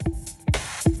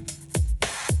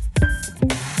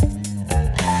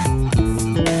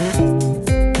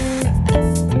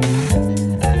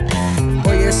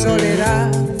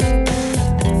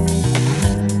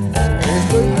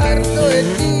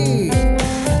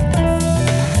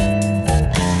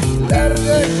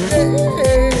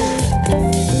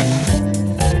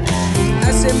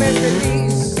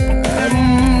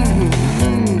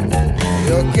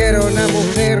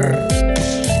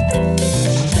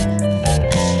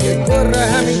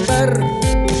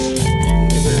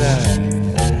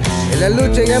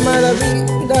se llama la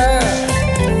vida,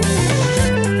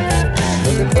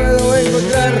 donde puedo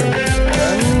encontrar.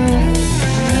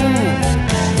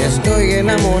 Estoy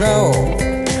enamorado,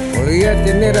 voy a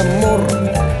tener amor,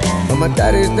 a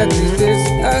matar esta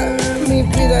tristeza, mi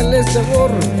vida le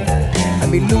sabor. A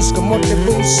mi luz como te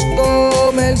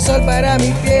busco, el sol para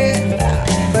mi piel,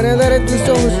 para dar a tus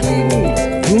ojos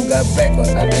un café con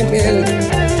la miel.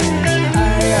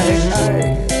 Ay, ay,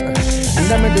 ay,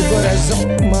 dame tu corazón,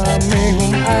 mami,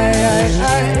 ay, ay,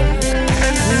 ay.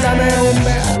 Dame un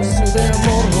pedazo de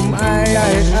amor, ay,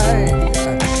 ay, ay.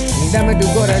 Dame tu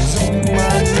corazón,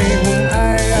 mami,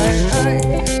 ay, ay, ay.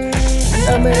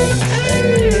 Dame,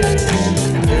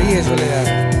 te dije, Soledad,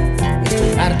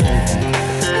 estoy harto.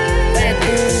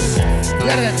 Cállate,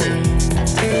 lárgate.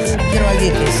 Quiero a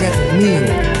alguien que sea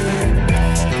conmigo.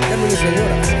 Dame una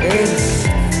señora, porque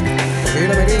yo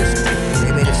la merezco, me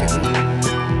merece a mí.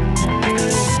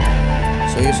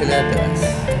 Soy yo, Soledad, te vas.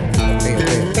 Ok.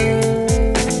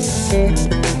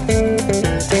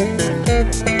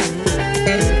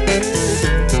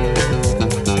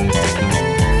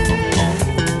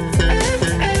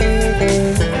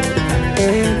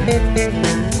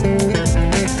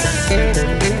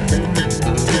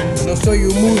 No soy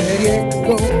un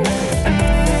mujeriego,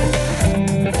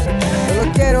 solo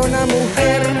quiero una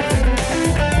mujer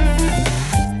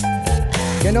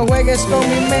que no juegues con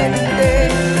mi mente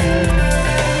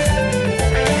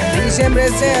y siempre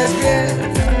seas fiel.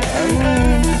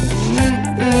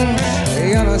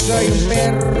 Yo no soy un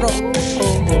perro,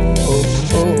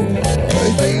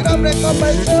 soy un hombre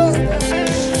compasión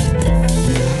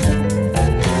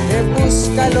que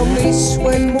busca lo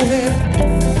mismo en mujer.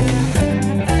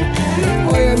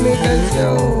 Oye mi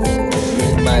canción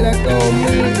y baila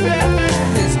conmigo.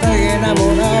 Estoy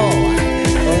enamorado,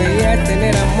 voy a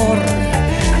tener amor,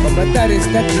 para matar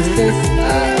esta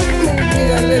tristeza,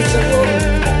 mírale sabor.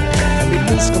 A mi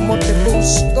luz como te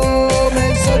busco,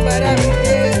 el sol para mi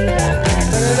piel,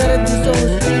 para dar a tus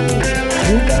ojos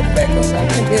un café con la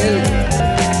miel.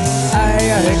 Ay,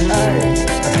 ay, ay,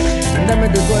 dame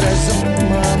tu corazón,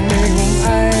 mami,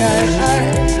 ay, ay, ay.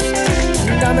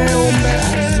 Dame un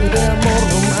pedazo de amor,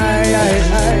 ay, ay,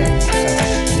 ay.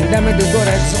 Dame tu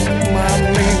corazón,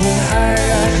 mami, ay,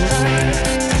 ay, ay.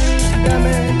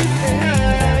 Dame.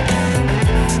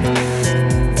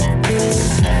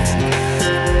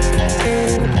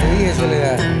 Te dije,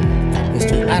 Soledad,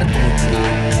 estoy harto.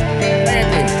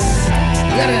 Cállate,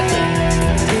 lárgate.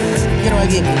 Quiero a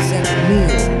alguien que sea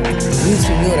conmigo, mi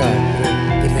señora.